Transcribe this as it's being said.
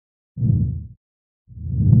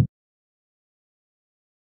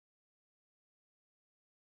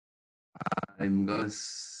I'm gonna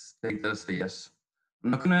take that as a yes.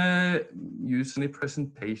 I'm not gonna use any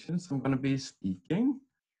presentations. I'm gonna be speaking,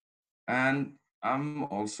 and I'm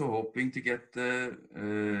also hoping to get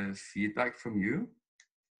feedback from you.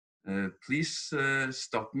 Please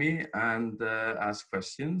stop me and ask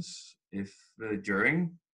questions if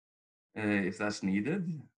during, if that's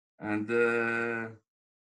needed, and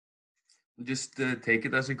just take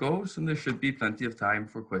it as it goes. And there should be plenty of time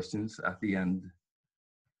for questions at the end.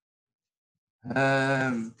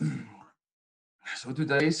 So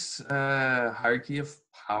today's hierarchy of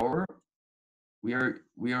power, we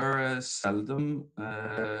are seldom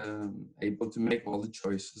able to make all the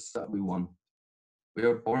choices that we want. We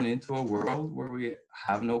are born into a world where we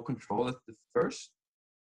have no control at the first.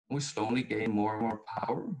 We slowly gain more and more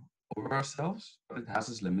power over ourselves, but it has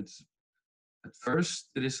its limits. At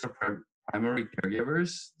first, it is our primary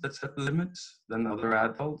caregivers that set the limits, then other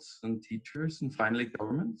adults and teachers, and finally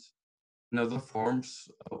governments and other forms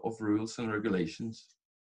of rules and regulations.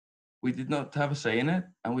 We did not have a say in it,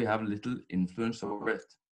 and we have little influence over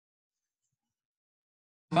it.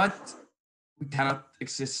 But we cannot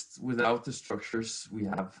exist without the structures we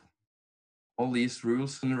have. All these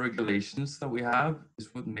rules and regulations that we have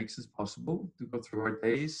is what makes it possible to go through our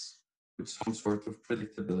days with some sort of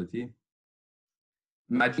predictability.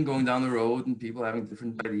 Imagine going down the road and people having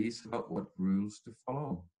different ideas about what rules to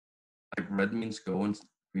follow. Like red means go and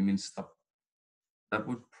green means stop. That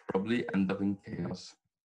would probably end up in chaos.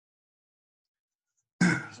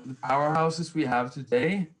 So the powerhouses we have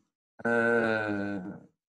today, the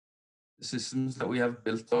systems that we have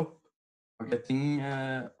built up are getting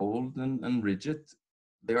old and rigid.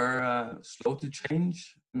 They are slow to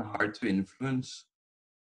change and hard to influence.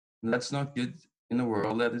 And that's not good in a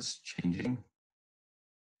world that is changing.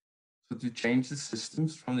 So to change the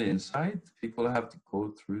systems from the inside, people have to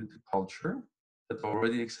go through the culture that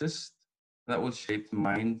already exists. That will shape the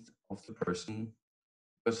mind of the person,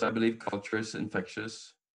 because I believe culture is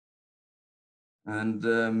infectious. And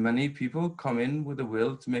many people come in with a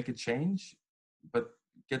will to make a change, but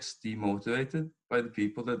gets demotivated by the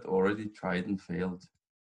people that already tried and failed.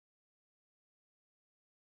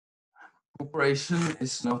 Cooperation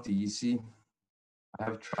is not easy. I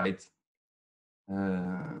have tried.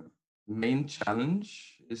 The main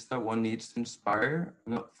challenge is that one needs to inspire,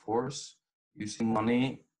 not force, using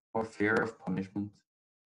money or fear of punishment.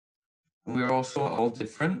 And we are also all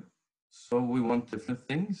different, so we want different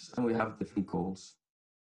things and we have different goals.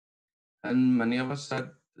 And many of us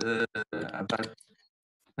had about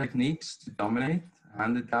techniques to dominate,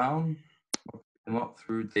 handed down, or pick them up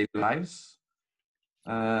through daily lives,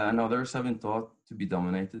 and others have been taught to be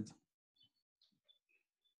dominated.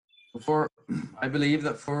 I believe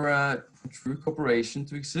that for true cooperation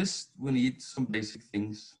to exist, we need some basic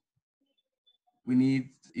things. We need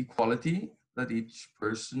equality, that each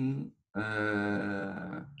person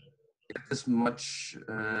get as much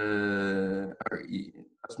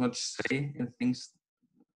say in things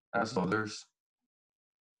as others.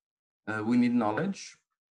 We need knowledge.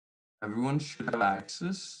 Everyone should have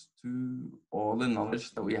access to all the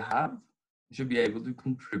knowledge that we have. We should be able to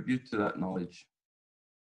contribute to that knowledge.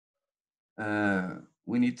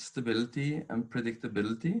 We need stability and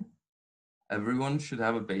predictability. Everyone should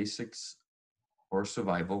have a basics for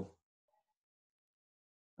survival.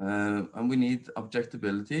 And we need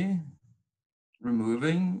objectability,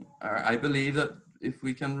 I believe that if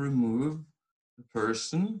we can remove the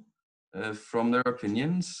person from their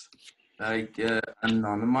opinions, like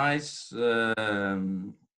anonymize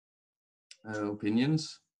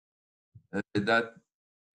opinions, that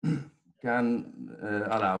can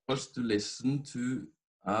allow us to listen to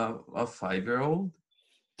a 5-year-old,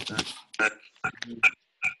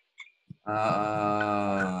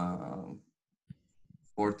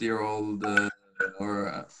 40-year-old,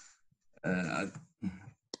 or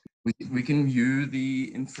we can view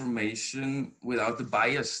the information without the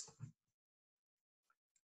bias,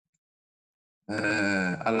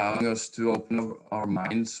 allowing us to open up our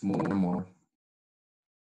minds more and more.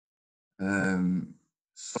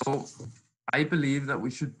 So I believe that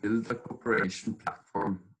we should build a cooperation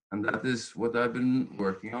platform, and that is what I've been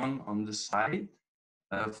working on the side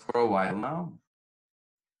for a while now.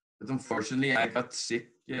 But unfortunately, I got sick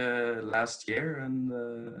last year and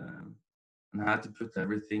had to put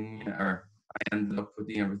everything, or I ended up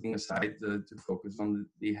putting everything aside to focus on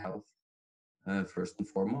the health first and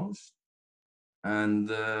foremost.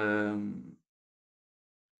 And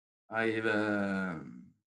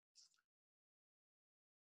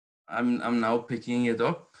I'm now picking it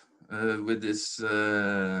up with this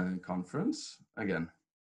conference again.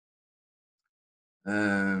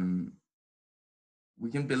 we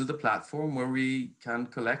can build a platform where we can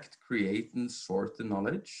collect, create, and sort the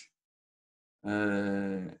knowledge.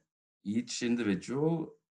 Each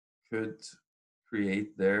individual could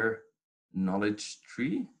create their knowledge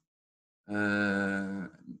tree, and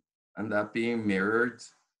that being mirrored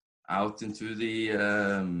out into the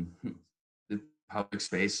public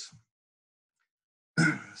space.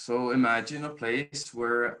 So imagine a place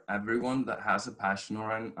where everyone that has a passion or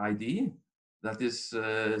an idea that is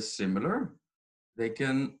similar, they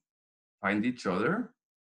can find each other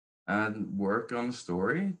and work on a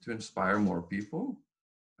story to inspire more people.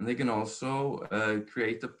 And they can also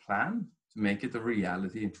create a plan to make it a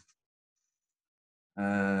reality.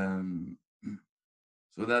 So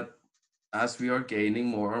that as we are gaining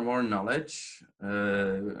more and more knowledge,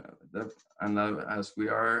 and as we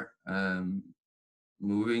are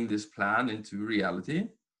moving this plan into reality,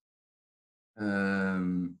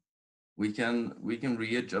 we can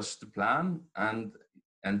readjust the plan and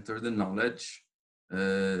enter the knowledge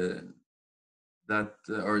that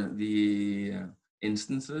or the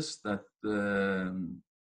instances that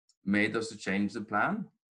made us to change the plan,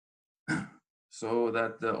 so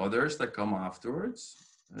that the others that come afterwards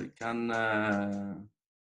can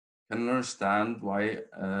understand why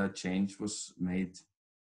change was made.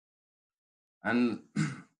 And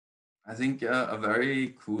I think a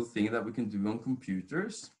very cool thing that we can do on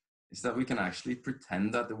computers is that we can actually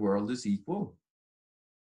pretend that the world is equal.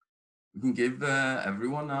 We can give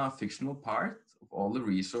everyone a fictional part of all the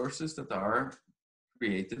resources that are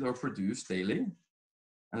created or produced daily,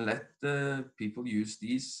 and let the people use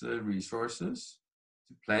these resources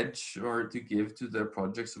to pledge or to give to their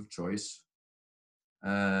projects of choice.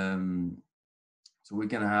 So we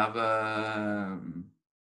can have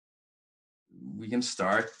we can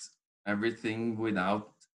start everything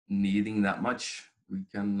without needing that much. We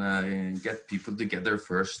can get people together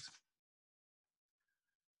first.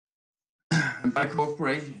 And by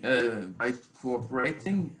cooperating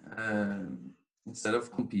instead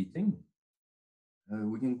of competing,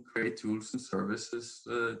 we can create tools and services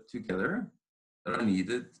together that are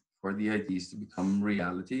needed for the ideas to become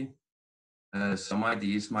reality. Some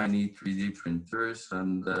ideas might need 3D printers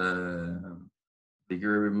and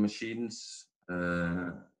bigger machines.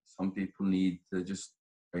 Some people need just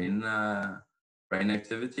brain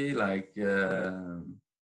activity, like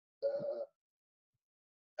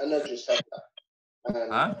energy sector,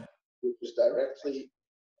 and which is directly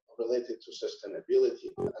related to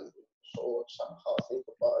sustainability, and so somehow think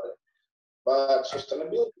about it. But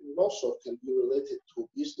sustainability also can be related to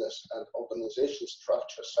business and organization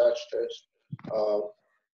structure, such as,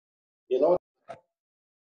 you know.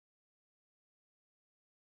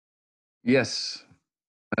 Yes.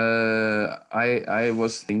 I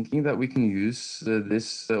was thinking that we can use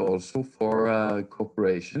this also for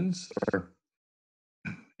corporations, or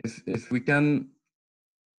if we can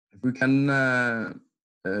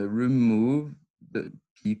remove the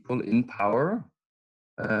people in power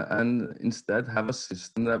and instead have a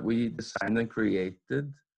system that we designed and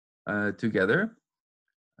created together,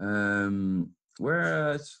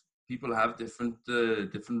 where people have different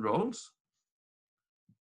roles.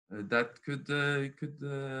 That could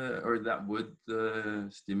or that would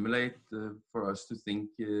stimulate for us to think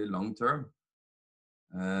long term,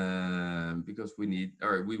 because we need,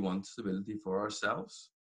 or we want stability for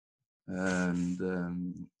ourselves. And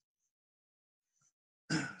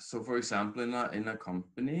so, for example, in a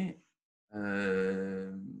company,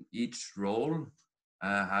 each role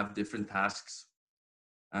have different tasks,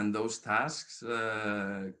 and those tasks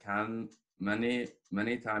can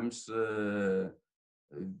many times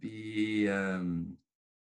be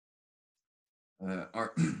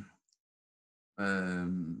or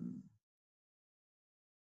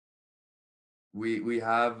we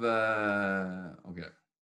have okay.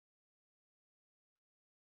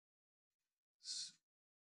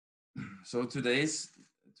 So today's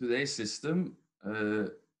system,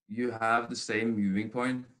 you have the same viewing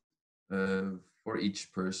point for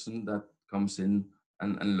each person that comes in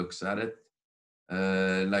and looks at it.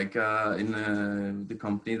 Like in the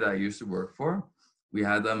company that I used to work for, we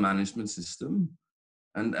had a management system,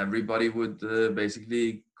 and everybody would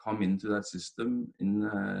basically come into that system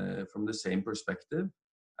from the same perspective,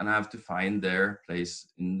 and have to find their place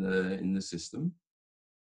in the system.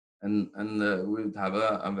 And we would have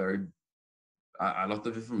a lot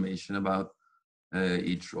of information about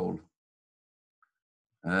each role.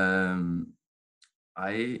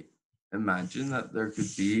 I imagine that there could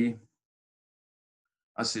be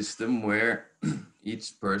a system where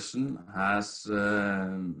each person has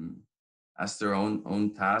their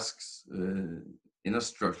own tasks in a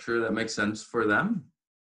structure that makes sense for them,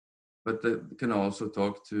 but that can also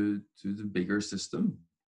talk to the bigger system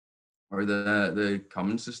or the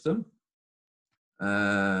common system.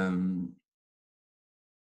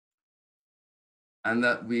 And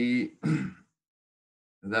that we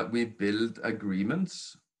that we build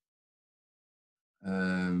agreements,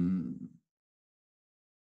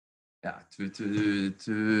 yeah,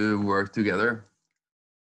 to work together.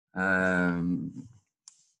 I'm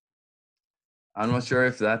not sure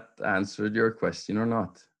if that answered your question or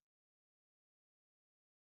not.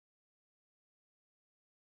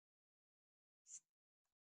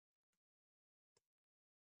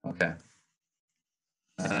 Okay.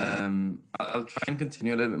 I'll try and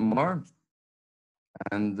continue a little bit more,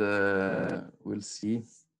 and we'll see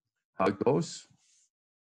how it goes.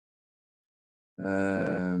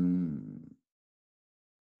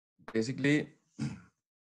 Basically,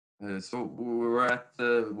 so we're at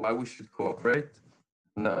why we should cooperate,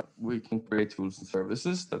 and that we can create tools and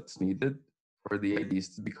services that's needed for the ideas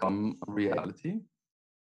to become a reality.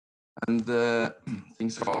 And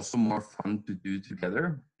things are also more fun to do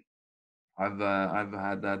together. I've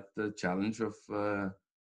had that challenge of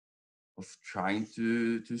trying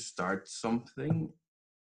to start something,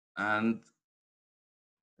 and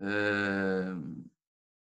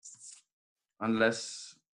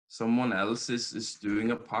unless someone else is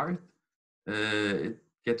doing a part, it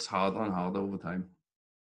gets harder and harder over time.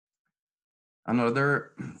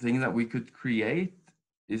 Another thing that we could create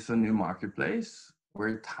is a new marketplace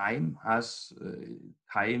where time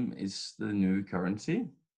is the new currency,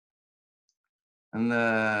 and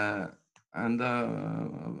a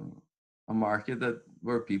market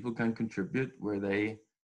where people can contribute where they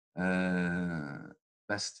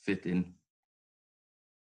best fit in.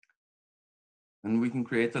 And we can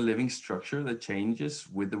create a living structure that changes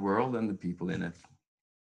with the world and the people in it.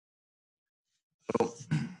 So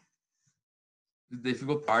the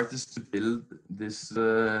difficult part is to build this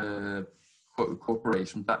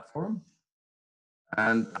cooperation platform.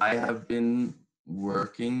 And I have been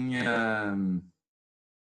working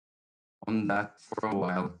on that for a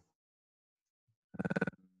while.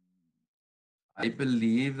 I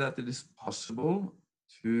believe that it is possible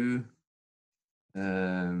to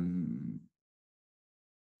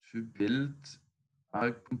build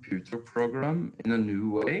a computer program in a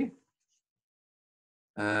new way,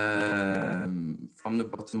 from the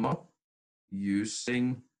bottom up,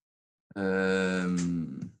 using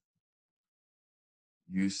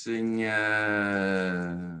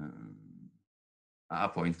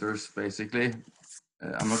pointers, basically.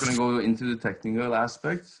 I'm not going to go into the technical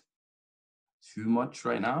aspects too much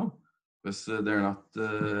right now because they're not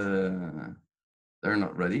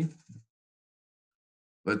ready.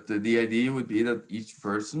 But the idea would be that each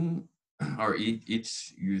person or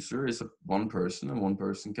each user is one person, and one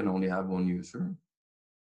person can only have one user.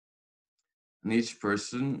 And each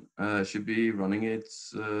person should be running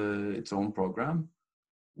its own program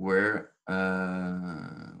where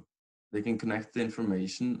they can connect the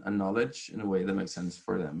information and knowledge in a way that makes sense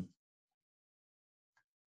for them.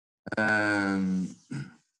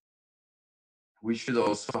 We should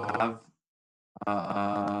also have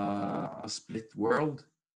a split world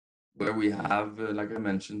where we have, like I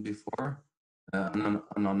mentioned before,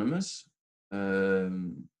 anonymous, where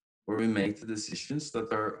we make the decisions that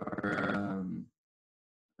are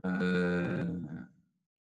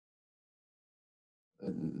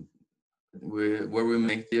where we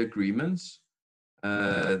make the agreements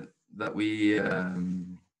that we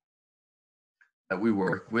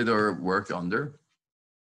work with or work under.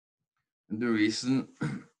 And the reason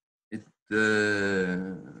it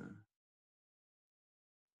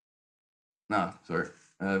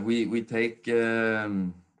we take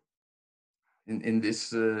in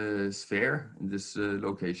this sphere, in this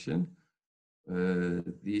location,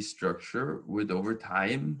 the structure would over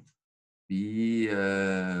time be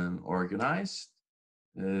organized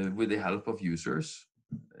with the help of users,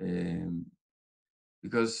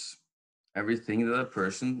 because everything that a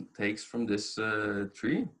person takes from this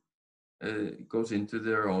tree goes into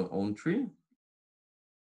their own tree,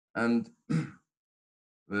 and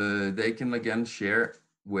they can again share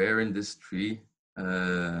where in this tree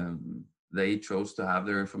they chose to have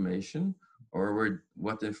their information, or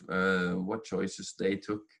what choices they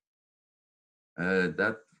took.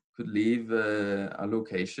 That could leave a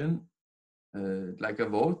location, like a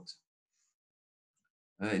vote,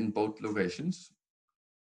 in both locations,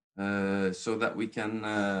 so that we can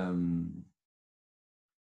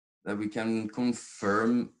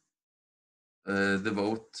confirm the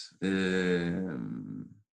vote,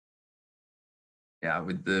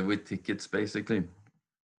 with tickets, basically.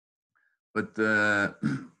 But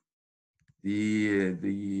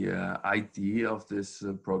the idea of this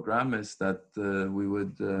program is that we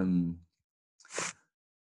would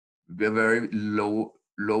be a very low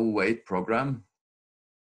weight program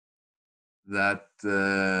that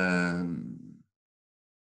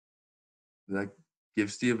that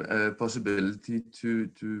gives the possibility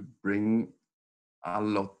to bring a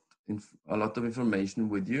lot of information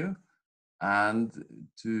with you, and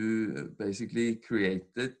to basically create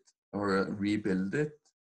it or rebuild it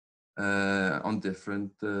on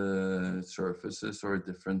different surfaces or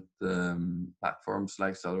different platforms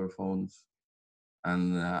like cellular phones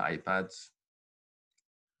and iPads.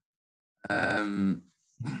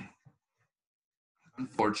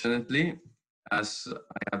 Unfortunately, as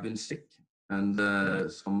I have been sick and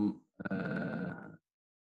some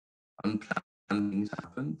unplanned things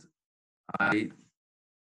happened, I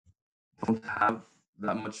don't have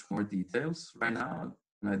that much more details right now,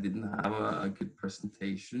 and I didn't have a good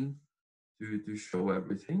presentation to show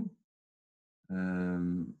everything.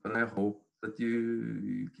 But I hope that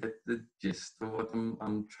you get the gist of what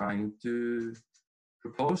I'm trying to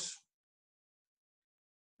propose.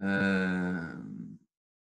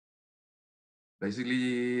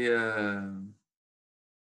 Basically,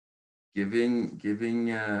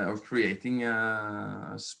 giving or creating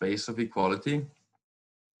a space of equality.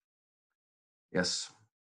 Yes.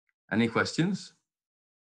 Any questions?